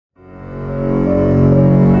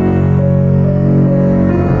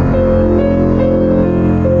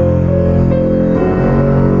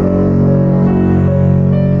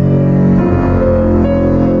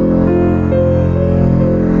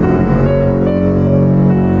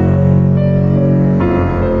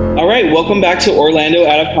welcome back to Orlando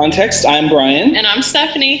Out of Context. I'm Brian. And I'm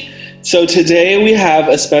Stephanie. So today we have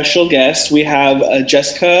a special guest. We have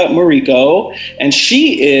Jessica Mariko, and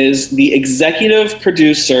she is the executive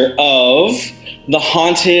producer of The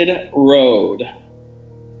Haunted Road.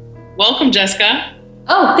 Welcome, Jessica.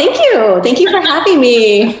 Oh, thank you. Thank you for having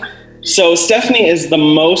me. So Stephanie is the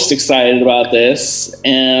most excited about this.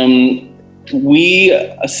 We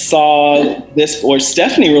saw this, or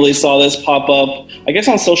Stephanie really saw this pop up, I guess,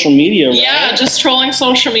 on social media, right? Yeah, just trolling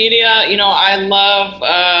social media. You know, I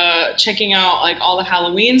love checking out like all the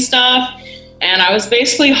Halloween stuff. And I was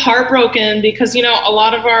basically heartbroken because, you know, a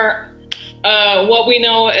lot of our, what we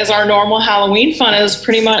know as our normal Halloween fun is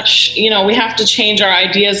pretty much, you know, we have to change our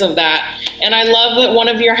ideas of that. And I love that one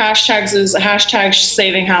of your hashtags is hashtag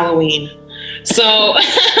saving Halloween. So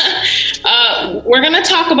we're going to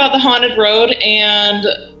talk about the Haunted Road and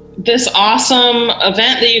this awesome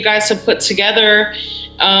event that you guys have put together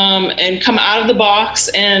and come out of the box.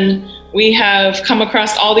 And we have come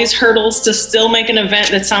across all these hurdles to still make an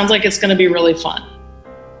event that sounds like it's going to be really fun.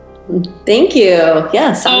 Thank you.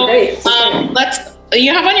 Yeah, sounds great.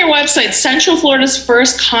 You have on your website Central Florida's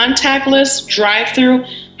first contactless drive-through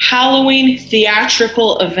Halloween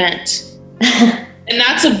theatrical event. And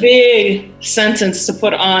that's a big sentence to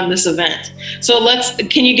put on this event. So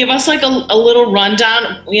can you give us like a little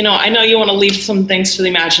rundown? You know, I know you want to leave some things to the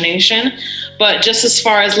imagination, but just as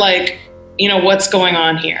far as like, you know, what's going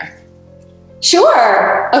on here?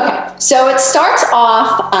 Sure. Okay. So it starts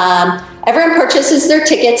off, everyone purchases their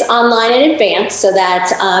tickets online in advance so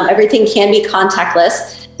that everything can be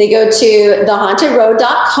contactless. They go to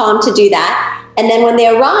thehauntedroad.com to do that. And then when they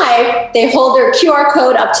arrive, they hold their QR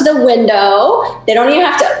code up to the window. They don't even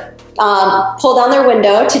have to pull down their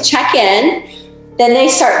window to check in. Then they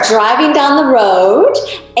start driving down the road,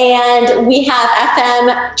 and we have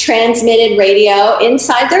FM transmitted radio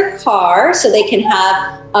inside their car so they can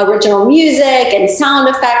have original music and sound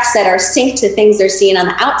effects that are synced to things they're seeing on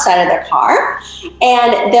the outside of their car.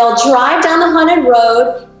 And they'll drive down the haunted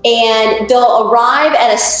road and they'll arrive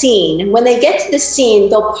at a scene. When they get to the scene,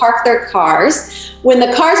 they'll park their cars. When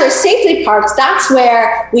the cars are safely parked, that's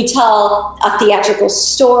where we tell a theatrical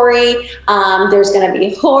story. There's going to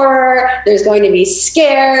be horror. There's going to be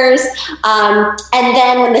scares. And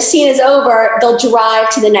then when the scene is over, they'll drive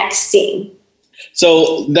to the next scene.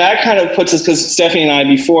 So that kind of puts us, because Stephanie and I,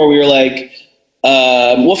 before, we were like,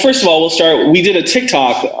 well, first of all, we'll start. We did a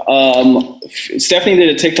TikTok. Stephanie did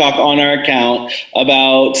a TikTok on our account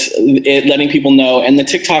about it, letting people know, and the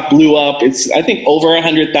TikTok blew up. It's, I think, over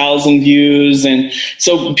 100,000 views, and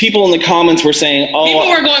so people in the comments were saying, "Oh, people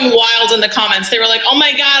were going wild in the comments. They were like, oh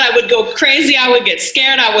my God, I would go crazy. I would get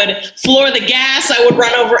scared. I would floor the gas. I would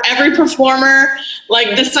run over every performer.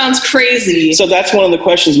 Like, this sounds crazy." So that's one of the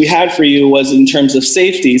questions we had for you, was in terms of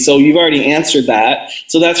safety. So you've already answered that.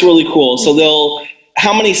 So that's really cool. So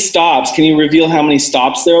how many stops? Can you reveal how many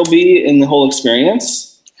stops there will be in the whole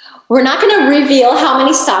experience? We're not going to reveal how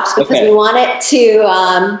many stops because we want it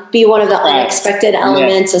to be one of the unexpected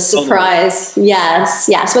elements, a surprise. Okay.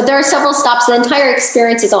 Yes. But there are several stops. The entire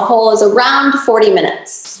experience as a whole is around 40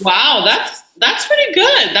 minutes. Wow, that's pretty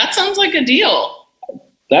good. That sounds like a deal.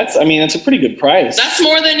 That's a pretty good price. That's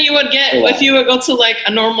more than you would get if you would go to like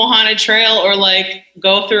a normal haunted trail or like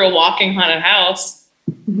go through a walking haunted house.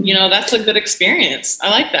 You know, that's a good experience. I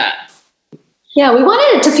like that. Yeah, we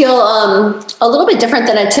wanted it to feel a little bit different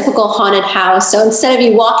than a typical haunted house. So instead of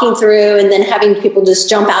you walking through and then having people just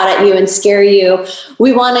jump out at you and scare you,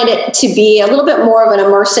 we wanted it to be a little bit more of an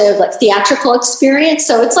immersive, like theatrical experience.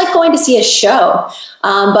 So it's like going to see a show,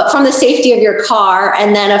 but from the safety of your car.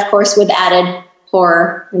 And then, of course, with added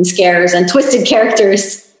horror and scares and twisted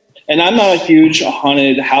characters. And I'm not a huge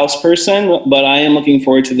haunted house person, but I am looking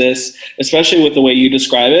forward to this, especially with the way you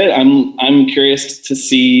describe it. I'm curious to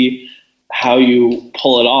see how you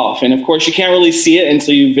pull it off. And of course, you can't really see it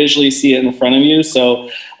until you visually see it in front of you. So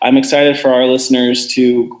I'm excited for our listeners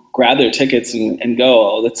to grab their tickets and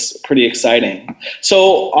go. Oh, that's pretty exciting.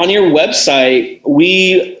 So on your website,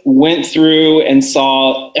 we went through and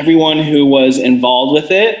saw everyone who was involved with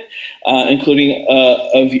it, including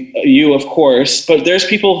of you, of course. But there's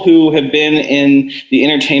people who have been in the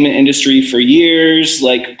entertainment industry for years,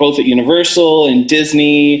 like both at Universal and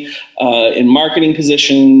Disney, in marketing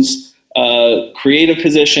positions, creative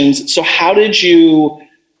positions. So how did you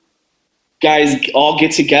guys all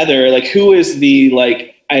get together? Like, who is the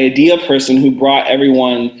idea person who brought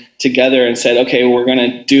everyone together and said, okay, we're going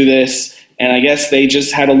to do this? And I guess they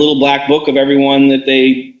just had a little black book of everyone that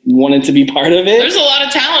they wanted to be part of it. There's a lot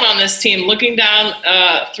of talent on this team. Looking down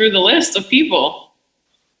through the list of people.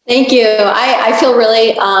 Thank you. I feel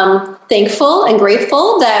really thankful and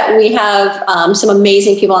grateful that we have some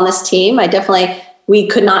amazing people on this team. We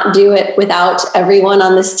could not do it without everyone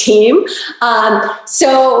on this team.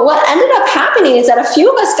 So what ended up happening is that a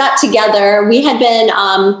few of us got together. We had been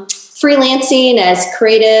freelancing as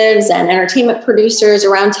creatives and entertainment producers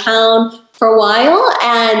around town for a while,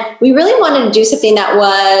 and we really wanted to do something that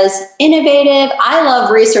was innovative. I love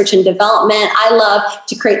research and development. I love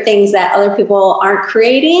to create things that other people aren't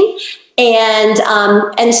creating. And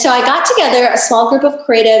so I got together a small group of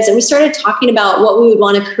creatives, and we started talking about what we would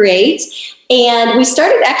want to create. And we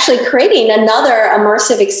started actually creating another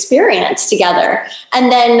immersive experience together.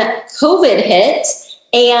 And then COVID hit,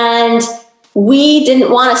 and we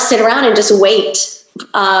didn't want to sit around and just wait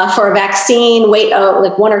for a vaccine, wait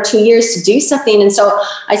like 1 or 2 years to do something. And so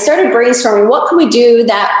I started brainstorming, what could we do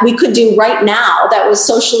that we could do right now that was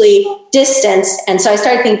socially distanced? And so I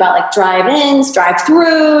started thinking about like drive-ins,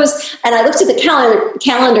 drive-throughs, and I looked at the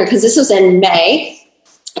calendar because this was in May.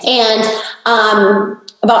 And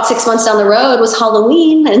about 6 months down the road was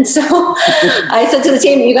Halloween. And so I said to the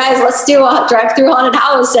team, you guys, let's do a drive-through haunted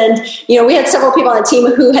house. And, we had several people on the team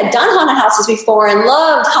who had done haunted houses before and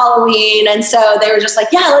loved Halloween. And so they were just like,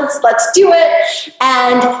 yeah, let's do it.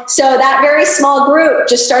 And so that very small group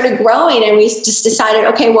just started growing, and we just decided,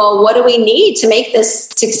 okay, well, what do we need to make this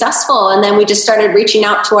successful? And then we just started reaching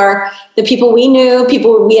out to the people we knew,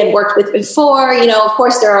 people we had worked with before. Of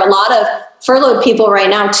course, there are a lot of furloughed people right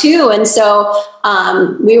now too. And so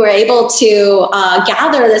we were able to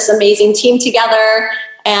gather this amazing team together,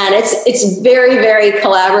 and it's very, very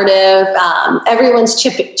collaborative. Everyone's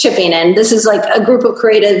chipping in. This is like a group of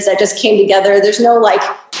creatives that just came together. There's no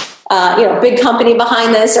big company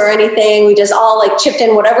behind this or anything. We just all chipped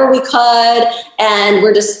in whatever we could, and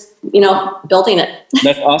we're just building it.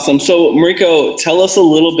 That's awesome. So Mariko, tell us a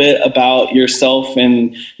little bit about yourself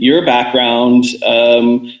and your background,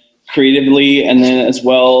 creatively, and then as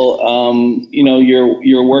well,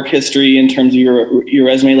 your work history in terms of your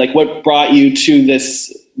resume. Like, what brought you to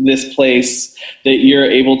this place that you're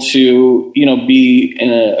able to be in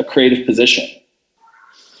a creative position?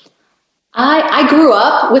 I grew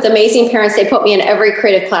up with amazing parents. They put me in every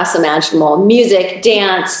creative class imaginable: music,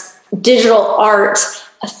 dance, digital art,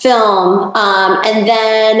 film, and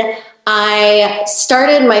then I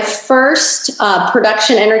started my first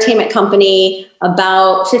production entertainment company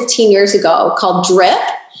about 15 years ago called Drip.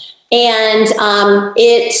 And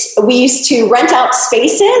we used to rent out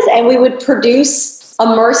spaces, and we would produce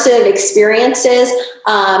immersive experiences.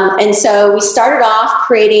 And so we started off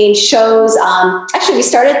creating shows. Actually, we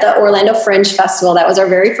started at the Orlando Fringe Festival. That was our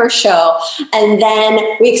very first show. And then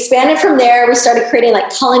we expanded from there. We started creating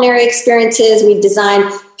culinary experiences. We designed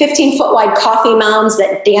 15-foot wide coffee mounds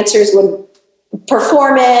that dancers would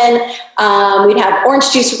perform in. We'd have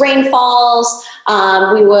orange juice rainfalls.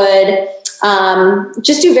 We would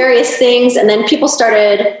just do various things. And then people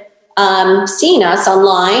started seeing us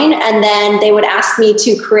online, and then they would ask me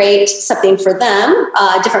to create something for them,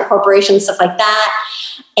 different corporations, stuff like that.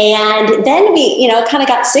 And then we, kind of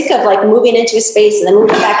got sick of moving into a space and then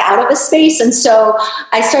moving back out of a space. And so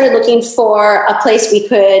I started looking for a place we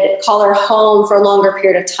could call our home for a longer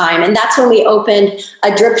period of time. And that's when we opened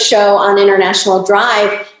a Drip show on International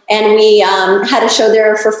Drive. And we had a show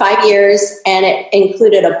there for 5 years, and it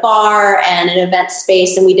included a bar and an event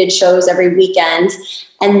space, and we did shows every weekend.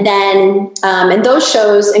 And then, and those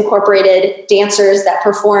shows incorporated dancers that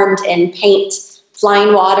performed in paint,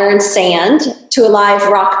 flying water, and sand to a live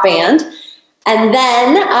rock band. And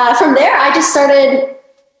then from there, I just started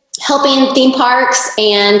helping theme parks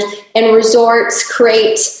and resorts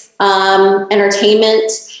create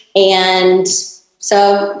entertainment. And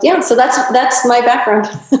so that's my background.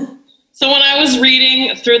 So when I was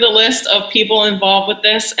reading through the list of people involved with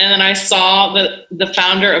this, and then I saw that the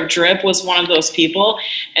founder of Drip was one of those people,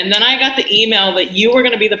 and then I got the email that you were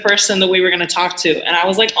going to be the person that we were going to talk to, and I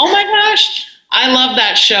was like, oh my gosh, I love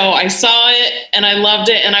that show. I saw it and I loved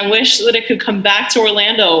it, and I wish that it could come back to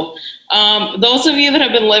Orlando. Those of you that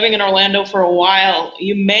have been living in Orlando for a while,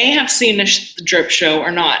 you may have seen the Drip show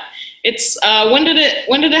or not. It's when did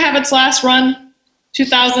it have its last run?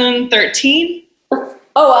 2013?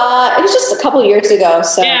 Oh, it was just a couple years ago.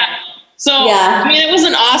 So yeah. So yeah. I mean, it was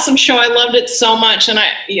an awesome show. I loved it so much, and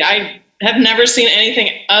I have never seen anything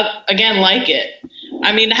again like it.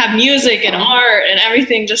 I mean, to have music and art and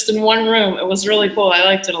everything just in one room, it was really cool. I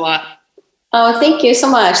liked it a lot. Oh, thank you so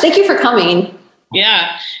much. Thank you for coming.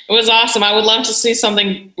 Yeah, it was awesome. I would love to see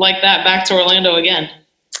something like that back to Orlando again.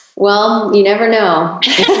 Well, you never know.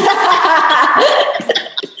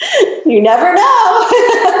 You never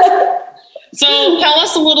know. So tell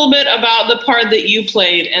us a little bit about the part that you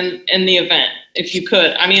played in the event, if you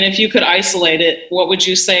could. I mean, if you could isolate it, what would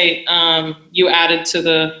you say you added to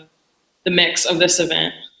the mix of this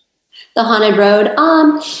event? The Haunted Road.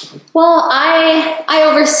 Well, I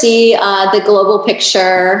oversee the global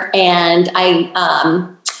picture, and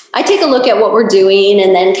I take a look at what we're doing,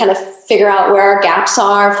 and then kind of figure out where our gaps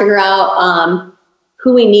are, figure out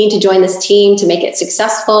who we need to join this team to make it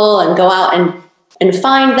successful, and go out and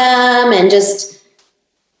find them, and just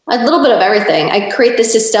a little bit of everything. I create the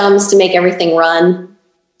systems to make everything run.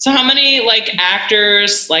 So how many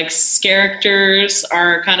actors, characters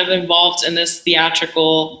are kind of involved in this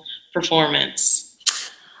theatrical performance?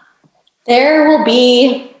 There will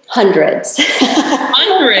be hundreds.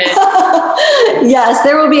 Hundreds? Yes,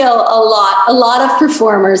 there will be a lot of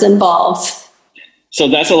performers involved. So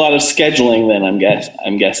that's a lot of scheduling then,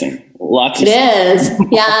 I'm guessing. Lots of It is.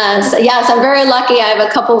 Yes. I'm very lucky. I have a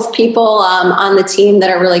couple of people on the team that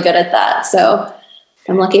are really good at that. So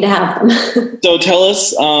I'm lucky to have them. So tell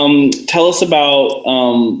us about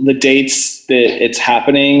the dates that it's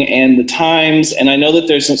happening and the times. And I know that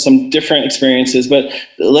there's some different experiences, but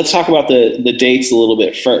let's talk about the dates a little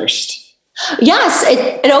bit first. Yes,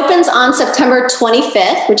 it opens on September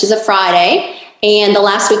 25th, which is a Friday, and the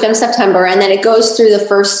last week of September. And then it goes through the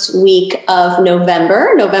first week of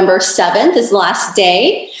November. November 7th is the last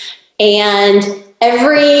day. And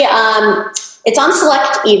it's on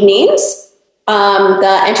select evenings.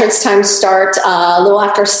 The entrance times start a little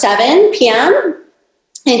after 7 p.m.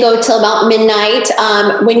 and go till about midnight.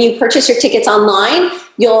 When you purchase your tickets online,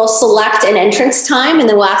 you'll select an entrance time, and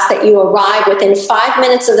then we'll ask that you arrive within 5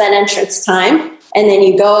 minutes of that entrance time, and then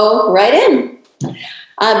you go right in.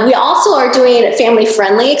 We also are doing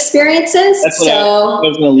family-friendly experiences. That's what I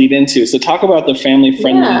was going to lead into. So talk about the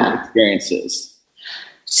family-friendly experiences.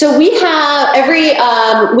 So we have every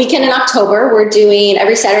weekend in October, we're doing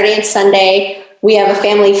every Saturday and Sunday, we have a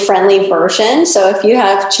family-friendly version. So if you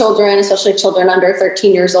have children, especially children under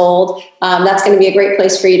 13 years old, that's going to be a great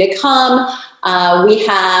place for you to come.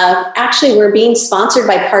 We're being sponsored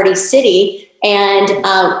by Party City, and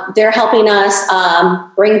they're helping us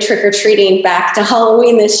bring trick-or-treating back to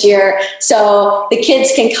Halloween this year. So the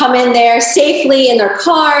kids can come in there safely in their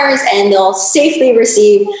cars, and they'll safely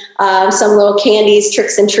receive some little candies,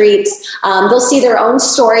 tricks and treats. They'll see their own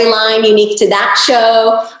storyline unique to that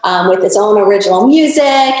show with its own original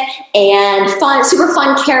music and super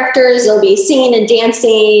fun characters. They'll be singing and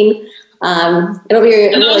dancing. It'll be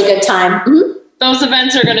a really good time. Mm-hmm. Those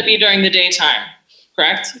events are going to be during the daytime,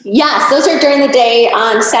 correct? Yes, those are during the day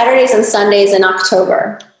on Saturdays and Sundays in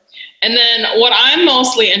October. And then what I'm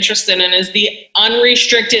mostly interested in is the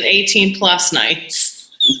unrestricted 18 plus nights.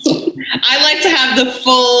 I like to have the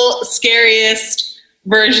full, scariest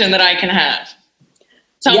version that I can have.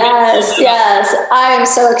 Yes. I am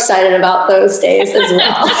so excited about those days as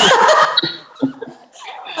well.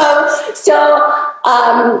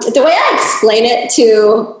 The way I explain it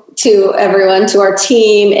to everyone, to our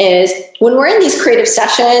team, is when we're in these creative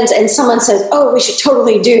sessions and someone says, oh, we should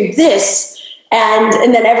totally do this. And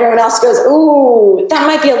then everyone else goes, ooh, that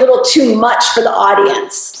might be a little too much for the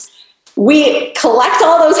audience. We collect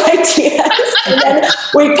all those ideas and then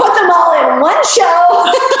we put them all in one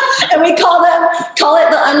show and we call it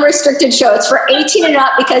the unrestricted show. It's for 18 and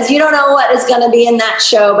up because you don't know what is going to be in that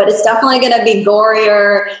show, but it's definitely going to be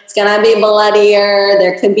gorier. It's going to be bloodier.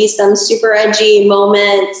 There could be some super edgy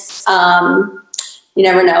moments. You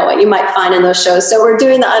never know what you might find in those shows. So we're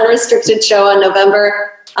doing the unrestricted show on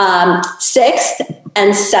November 6th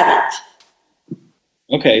and 7th.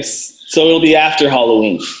 Okay, so it'll be after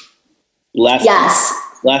Halloween.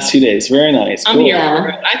 Last 2 days. Very nice. I'm here for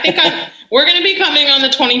it. I think we're going to be coming on the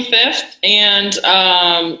 25th.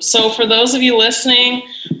 And so for those of you listening,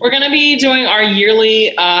 we're going to be doing our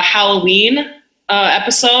yearly Halloween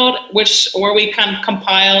episode, where we kind of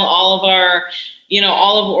compile all of our,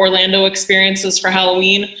 all of Orlando experiences for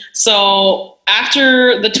Halloween. So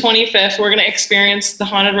after the 25th, we're going to experience the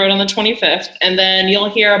Haunted Road on the 25th. And then you'll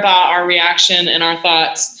hear about our reaction and our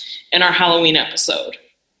thoughts in our Halloween episode.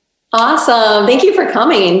 Awesome. Thank you for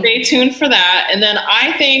coming. Stay tuned for that. And then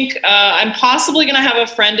I think I'm possibly going to have a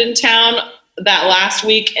friend in town that last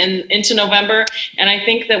week and into November. And I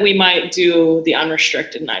think that we might do the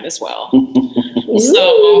unrestricted night as well.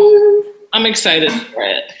 So I'm excited for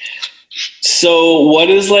it. So what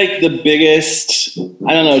is the biggest,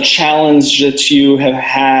 challenge that you have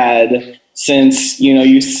had since,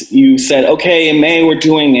 you said, okay, in May we're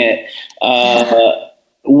doing it.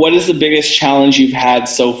 What is the biggest challenge you've had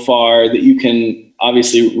so far that you can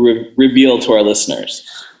obviously reveal to our listeners?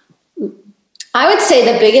 I would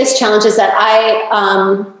say the biggest challenge is that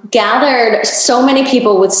I gathered so many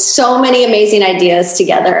people with so many amazing ideas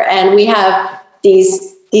together, and we have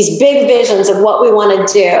these big visions of what we want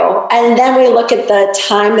to do, and then we look at the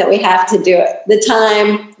time that we have to do it, the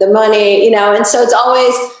time, the money, and so it's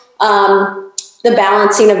always the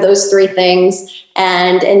balancing of those three things,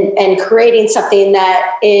 and creating something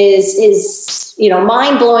that is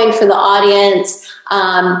mind blowing for the audience.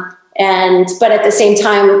 But at the same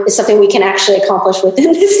time, it's something we can actually accomplish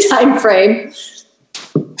within this time frame.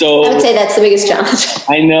 So I would say that's the biggest challenge.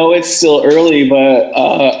 I know it's still early, but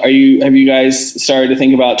have you guys started to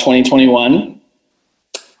think about 2021?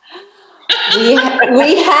 We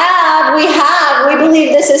have. We believe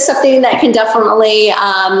this is something that can definitely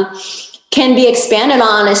can be expanded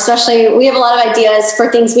on, especially we have a lot of ideas for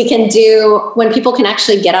things we can do when people can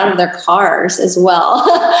actually get out of their cars as well.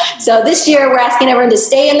 So this year we're asking everyone to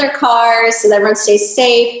stay in their cars so that everyone stays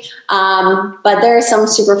safe. But there are some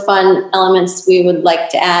super fun elements we would like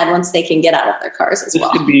to add once they can get out of their cars as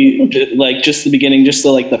well. This could be like just the beginning, just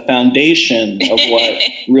the foundation of what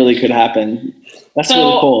really could happen. That's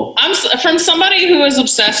really cool. I'm from somebody who is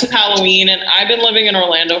obsessed with Halloween, and I've been living in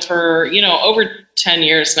Orlando for, over 10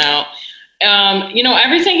 years now.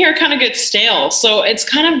 Everything here kind of gets stale. So it's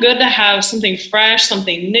kind of good to have something fresh,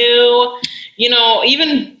 something new.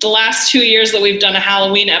 Even the last 2 years that we've done a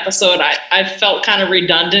Halloween episode, I felt kind of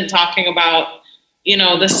redundant talking about,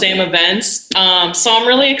 the same events. So I'm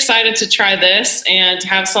really excited to try this and to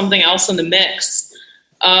have something else in the mix.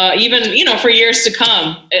 Even, for years to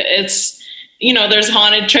come. It's, there's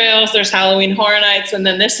haunted trails, there's Halloween Horror Nights, and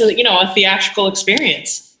then this is, a theatrical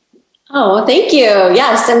experience. Oh, well, thank you.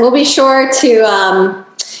 Yes. And we'll be sure to,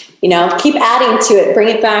 keep adding to it, bring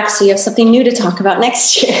it back so you have something new to talk about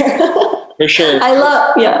next year. For sure.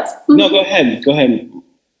 Yes. No, go ahead.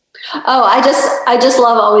 Oh, I just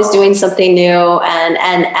love always doing something new and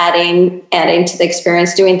adding to the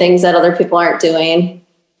experience, doing things that other people aren't doing.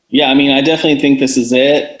 Yeah, I definitely think this is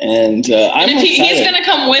it. And I'm excited. He's going to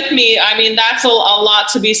come with me. That's a lot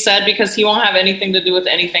to be said because he won't have anything to do with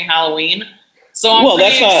anything Halloween. So I'm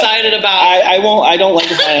pretty excited about it. I don't like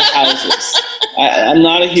to buy houses. I'm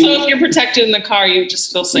not a huge... So if you're protected in the car, you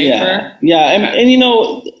just feel safer? Yeah.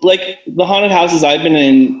 And like the haunted houses I've been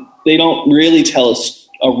in, they don't really tell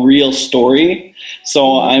a real story.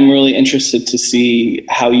 So I'm really interested to see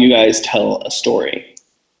how you guys tell a story.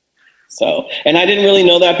 So, and I didn't really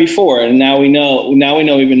know that before. And now we know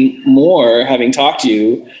even more, having talked to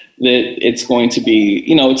you, that it's going to be,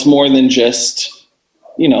 it's more than just,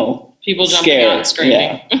 people jumping out and screaming.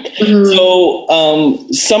 Yeah. Mm-hmm. So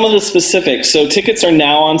some of the specifics. So tickets are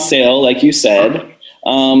now on sale, like you said.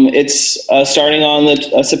 It's starting on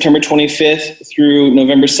the September 25th through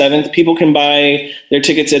November 7th. People can buy their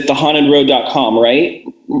tickets at thehauntedroad.com, right?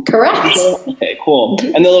 Correct. Okay, cool.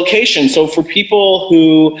 Mm-hmm. And the location. So for people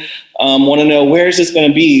who want to know, where is this going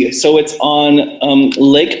to be? So it's on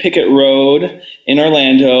Lake Pickett Road in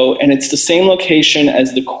Orlando, and it's the same location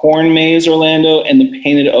as the Corn Maze Orlando and the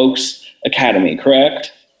Painted Oaks Academy,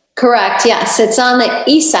 correct? Correct, yes. It's on the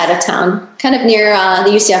east side of town, kind of near the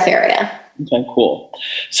UCF area. Okay, cool.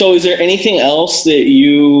 So is there anything else that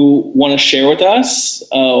you want to share with us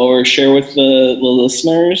or share with the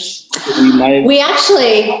listeners? We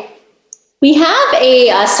have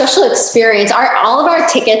a special experience. All of our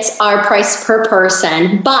tickets are priced per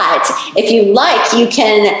person, but if you like, you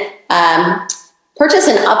can purchase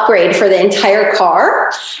an upgrade for the entire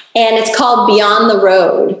car, and it's called Beyond the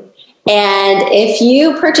Road. And if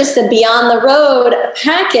you purchase the Beyond the Road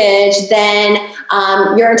package, then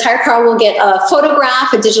your entire car will get a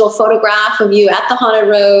digital photograph of you at the Haunted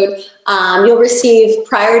Road. You'll receive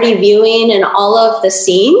priority viewing in all of the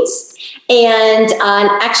scenes and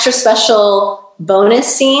an extra special bonus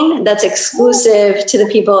scene that's exclusive to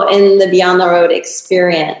the people in the Beyond the Road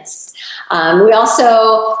experience. We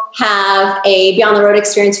also have a Beyond the Road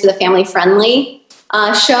experience for the family-friendly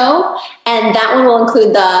show, and that one will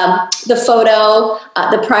include the photo,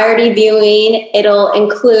 the priority viewing. It'll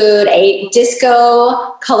include a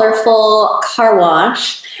disco, colorful car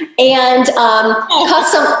wash, and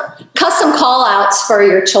custom call outs for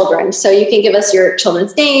your children. So you can give us your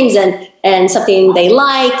children's names and something they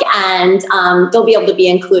like, and they'll be able to be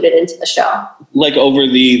included into the show. Like over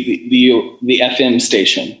the FM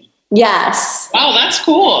station. Yes. Wow, that's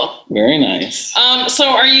cool. Very nice. So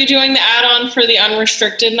are you doing the add-on for the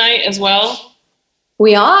unrestricted night as well?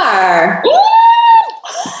 We are. Woo!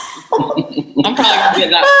 I'm probably going to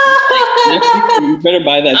get that. You better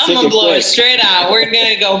buy that ticket. I'm going to blow it straight out. We're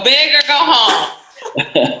going to go big or go home.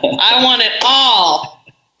 I want it all.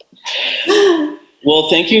 Well,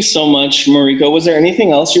 thank you so much, Mariko. Was there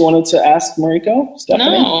anything else you wanted to ask Mariko?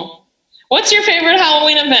 Stephanie? No. What's your favorite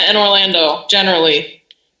Halloween event in Orlando, generally?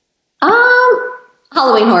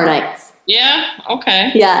 Halloween Horror Nights. Yeah?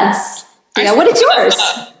 Okay. Yes. Yeah, what is yours?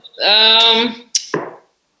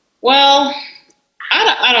 Well,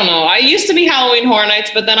 I don't know. I used to be Halloween Horror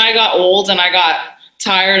Nights, but then I got old and I got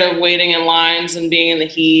tired of waiting in lines and being in the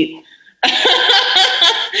heat.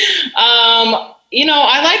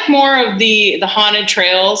 I like more of the haunted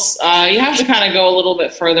trails. You have to kind of go a little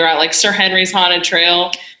bit further out, like Sir Henry's Haunted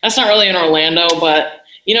Trail. That's not really in Orlando, but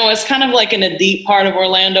it's kind of like in a deep part of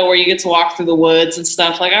Orlando where you get to walk through the woods and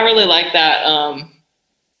stuff. Like, I really like that,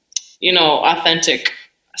 authentic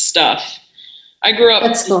stuff. I grew up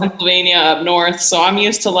in Pennsylvania up north, so I'm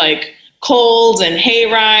used to like cold and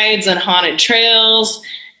hay rides and haunted trails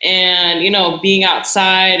and, being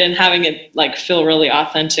outside and having it like feel really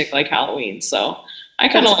authentic like Halloween. So I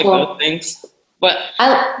kind of like those things. But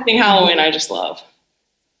I think Halloween I just love.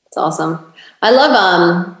 It's awesome. I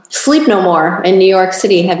love Sleep No More in New York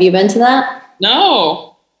City. Have you been to that?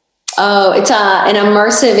 No. Oh, it's an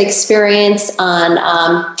immersive experience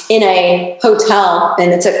in a hotel,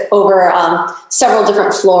 and it's over several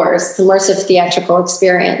different floors. It's an immersive theatrical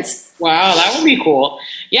experience. Wow, that would be cool.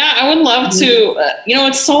 Yeah, I would love to.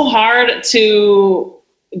 It's so hard to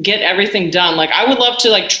get everything done. Like, I would love to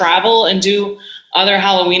like travel and do other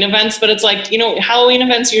Halloween events, but it's like, Halloween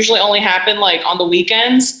events usually only happen like on the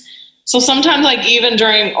weekends. So sometimes like even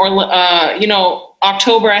during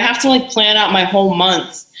October, I have to like plan out my whole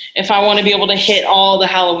month if I want to be able to hit all the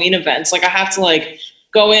Halloween events. Like, I have to like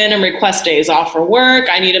go in and request days off for work.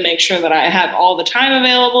 I need to make sure that I have all the time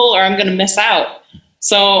available or I'm going to miss out.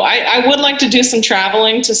 So I would like to do some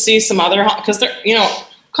traveling to see some other, because they're,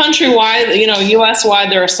 countrywide, US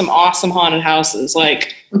wide, there are some awesome haunted houses,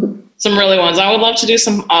 like some really ones. I would love to do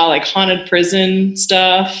some like haunted prison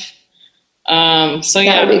stuff. So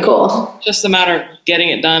yeah, that would be cool. Just a matter of getting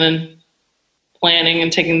it done and planning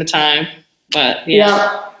and taking the time. But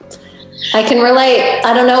yeah. I can relate.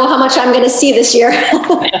 I don't know how much I'm going to see this year.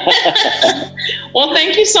 Well,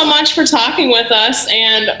 thank you so much for talking with us.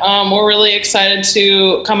 And we're really excited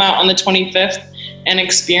to come out on the 25th and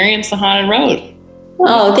experience the Haunted Road.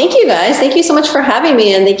 Oh, thank you guys. Thank you so much for having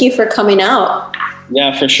me. And thank you for coming out.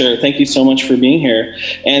 Yeah, for sure. Thank you so much for being here.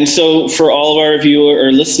 And so for all of our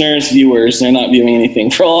viewers, they're not viewing anything.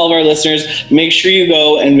 For all of our listeners, make sure you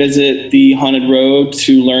go and visit the Haunted Road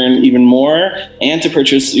to learn even more and to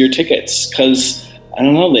purchase your tickets, because I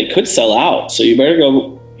don't know, they could sell out. So you better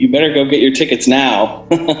go get your tickets now.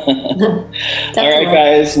 All right,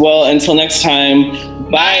 guys. Well, until next time,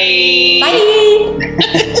 bye.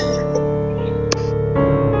 Bye.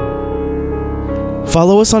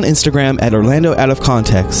 Follow us on Instagram at Orlando Out of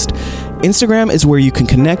Context. Instagram is where you can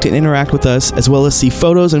connect and interact with us, as well as see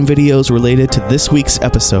photos and videos related to this week's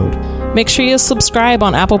episode. Make sure you subscribe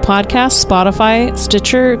on Apple Podcasts, Spotify,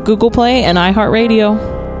 Stitcher, Google Play, and iHeartRadio.